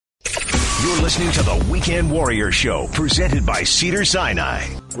You're listening to the Weekend Warrior Show, presented by Cedars Sinai.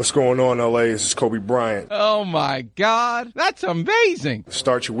 What's going on, LA? This is Kobe Bryant. Oh, my God. That's amazing.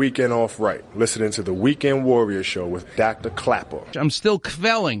 Start your weekend off right. Listening to the Weekend Warrior Show with Dr. Clapper. I'm still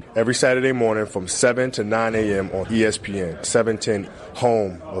kvelling. Every Saturday morning from 7 to 9 a.m. on ESPN, 710,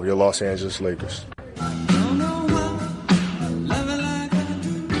 home of your Los Angeles Lakers.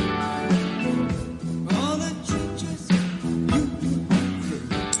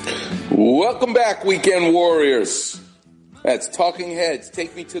 Welcome back, Weekend Warriors. That's Talking Heads,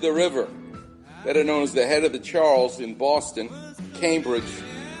 Take Me to the River, better known as the Head of the Charles in Boston, Cambridge,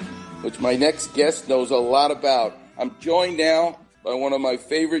 which my next guest knows a lot about. I'm joined now by one of my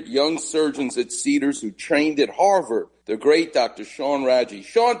favorite young surgeons at Cedars who trained at Harvard, the great Dr. Sean Rajaee.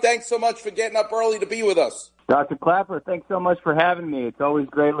 Sean, thanks so much for getting up early to be with us. Dr. Clapper, thanks so much for having me. It's always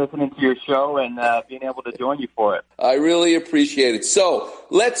great listening to your show and being able to join you for it. I really appreciate it. So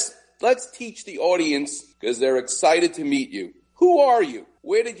let's teach the audience, because they're excited to meet you. Who are you?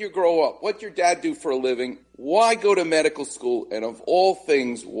 Where did you grow up? What'd your dad do for a living? Why go to medical school? And of all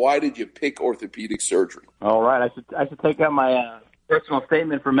things, why did you pick orthopedic surgery? All right. I should take out my personal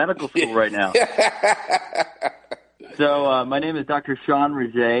statement for medical school right now. So my name is Dr. Sean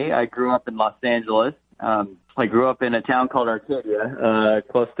Rajaee. I grew up in Los Angeles. I grew up in a town called Arcadia,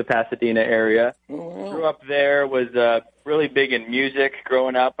 close to Pasadena area. Oh, wow. Grew up there, was really big in music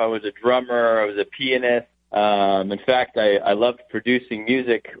growing up. I was a drummer. I was a pianist. In fact, I loved producing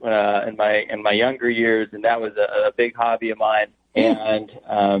music in my younger years, and that was a big hobby of mine. And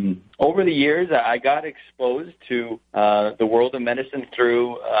over the years, I got exposed to the world of medicine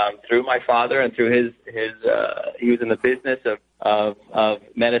through my father and through his he was in the business of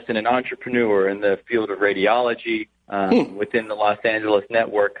medicine, and entrepreneur in the field of radiology within the Los Angeles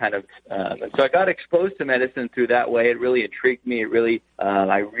network, kind of. And so I got exposed to medicine through that way. It really intrigued me. It really,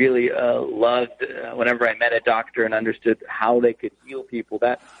 I really loved whenever I met a doctor and understood how they could heal people.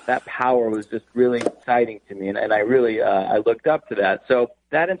 That power was just really exciting to me, and I really I looked up to that. So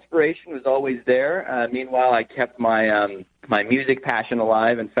that inspiration was always there. Meanwhile, I kept my my music passion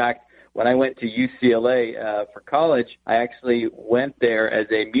alive. In fact, when I went to UCLA for college, I actually went there as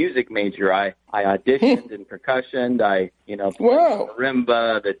a music major. I auditioned in percussion. I played the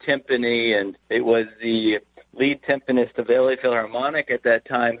marimba, the timpani, and it was the lead timpanist of the LA Philharmonic at that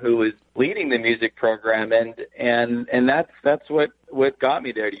time who was leading the music program, and that's what got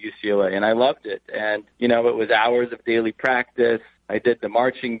me there to UCLA, and I loved it. And it was hours of daily practice. I did the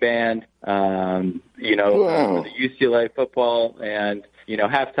marching band, for the UCLA football, and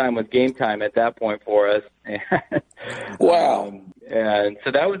halftime was game time at that point for us. Wow. And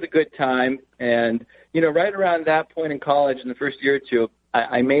so that was a good time. And, right around that point in college, in the first year or two,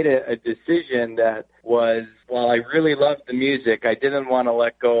 I made a decision that was, while I really loved the music, I didn't want to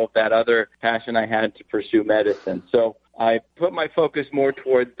let go of that other passion I had to pursue medicine. So I put my focus more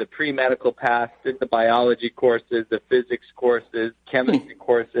towards the pre-medical path, did the biology courses, the physics courses, chemistry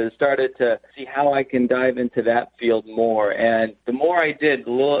courses, started to see how I can dive into that field more. And the more I did,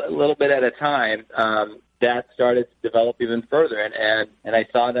 a little bit at a time, that started to develop even further, and I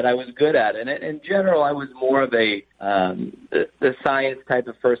saw that I was good at it. And in general, I was more of the science type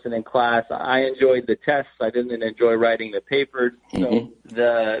of person in class. I enjoyed the tests. I didn't enjoy writing the papers. So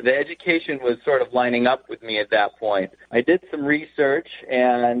the education was sort of lining up with me at that point. I did some research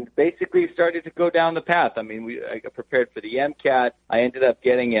and basically started to go down the path. I got prepared for the MCAT. I ended up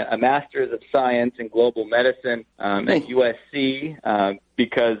getting a Master's of Science in Global Medicine at USC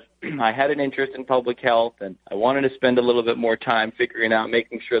because I had an interest in public health, and I wanted to spend a little bit more time figuring out,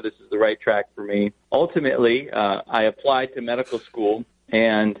 making sure this is the right track for me. Ultimately, I applied to medical school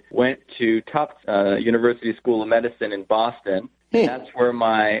and went to Tufts University School of Medicine in Boston. And that's where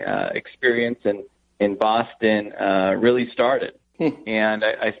my experience in Boston really started. And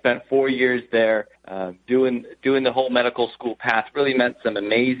I spent 4 years there doing the whole medical school path. Really met some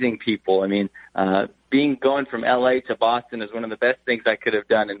amazing people. Going from LA to Boston is one of the best things I could have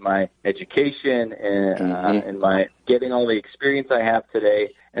done in my education and in my getting all the experience I have today.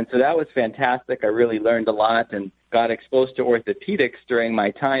 And so that was fantastic. I really learned a lot and got exposed to orthopedics during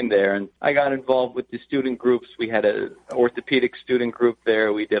my time there. And I got involved with the student groups. We had an orthopedic student group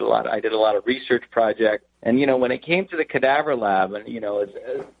there. I did a lot of research projects. And, when it came to the cadaver lab, and,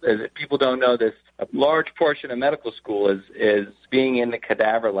 as people don't know this, a large portion of medical school is being in the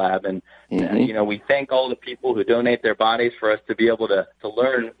cadaver lab. And, we thank all the people who donate their bodies for us to be able to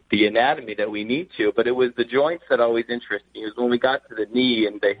learn the anatomy that we need to. But it was the joints that always interested me. It was when we got to the knee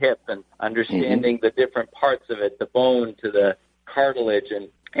and the hip and understanding the different parts of it, the bone to the cartilage, and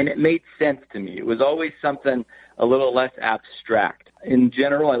and it made sense to me. It was always something a little less abstract. In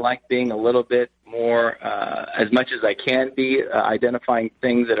general, I like being a little bit more, as much as I can be, identifying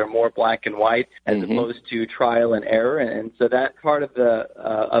things that are more black and white as opposed to trial and error. And so that part of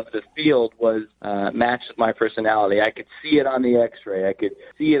the field was matched with my personality. I could see it on the X-ray. I could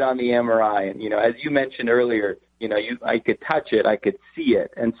see it on the MRI. And, as you mentioned earlier, I could touch it. I could see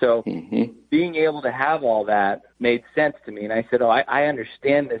it. And so being able to have all that made sense to me. And I said, I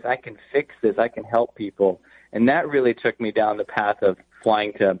understand this. I can fix this. I can help people. And that really took me down the path of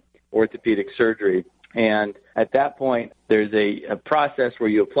applying to orthopedic surgery. And at that point, there's a process where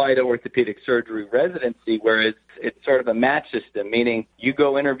you apply to orthopedic surgery residency, where it's sort of a match system, meaning you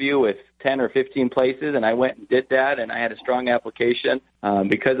go interview with 10 or 15 places, and I went and did that, and I had a strong application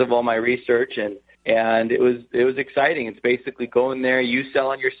because of all my research, and it was exciting. It's basically going there, you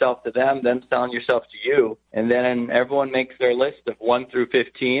selling yourself to them selling yourself to you, and then everyone makes their list of 1 through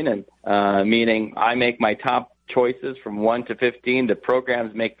 15, and meaning I make my top choices from 1 to 15. The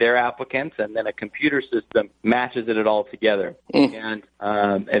programs make their applicants, and then a computer system matches it all together. And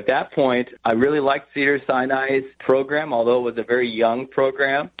at that point, I really liked Cedars-Sinai's program, although it was a very young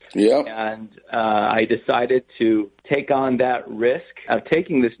program. Yeah. And I decided to take on that risk of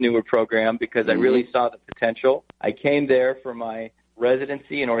taking this newer program because I really saw the potential. I came there for my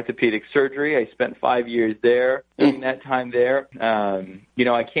residency in orthopedic surgery. I spent 5 years there. During that time there,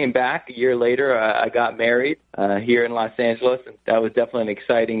 I came back a year later. I got married here in Los Angeles, and that was definitely an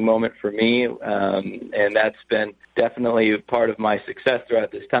exciting moment for me. And that's been definitely part of my success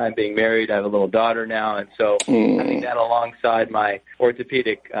throughout this time, being married. I have a little daughter now, and so having that alongside my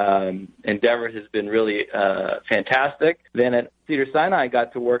orthopedic endeavors has been really fantastic. Then at Cedars-Sinai, I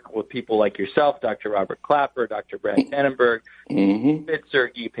got to work with people like yourself, Dr. Robert Clapper, Dr. Brad Tannenberg,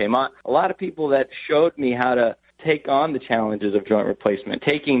 Spitzer, Guy Paymont, a lot of people that showed me how to take on the challenges of joint replacement,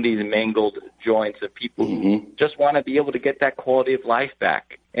 taking these mangled joints of people who just want to be able to get that quality of life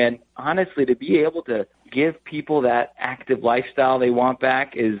back. And honestly, to be able to give people that active lifestyle they want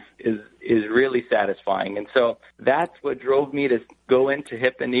back is really satisfying. And so that's what drove me to go into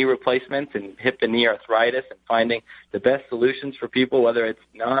hip and knee replacements and hip and knee arthritis and finding the best solutions for people, whether it's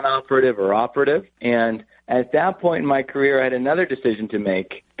non-operative or operative. And at that point in my career, I had another decision to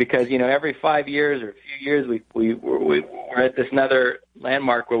make because, every 5 years or a few years, we're at this another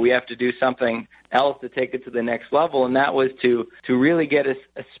landmark where we have to do something else to take it to the next level, and that was to really get a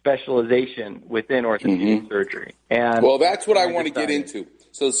specialization within orthopedic surgery. And well, that's what I want to get into.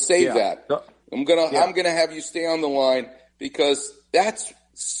 So save that. I'm gonna have you stay on the line because that's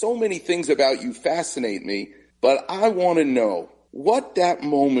so many things about you fascinate me. But I want to know what that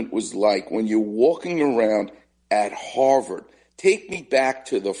moment was like when you're walking around at Harvard. Take me back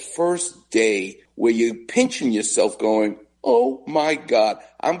to the first day where you're pinching yourself going, oh my God,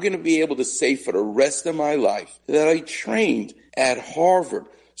 I'm going to be able to say for the rest of my life that I trained at Harvard.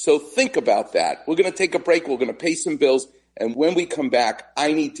 So think about that. We're going to take a break. We're going to pay some bills. And when we come back,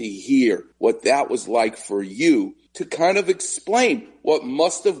 I need to hear what that was like for you to kind of explain what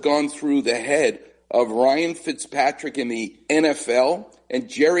must have gone through the head of Ryan Fitzpatrick in the NFL and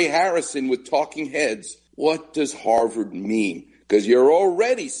Jerry Harrison with Talking Heads. What does Harvard mean? Because you're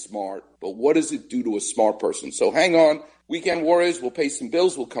already smart, but what does it do to a smart person? So hang on. Weekend Warriors, we'll pay some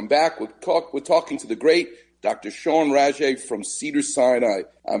bills. We'll come back. We're talking to the great Dr. Sean Rajaee from Cedars-Sinai.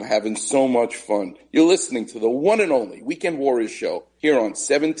 I'm having so much fun. You're listening to the one and only Weekend Warriors show here on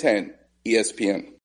 710 ESPN.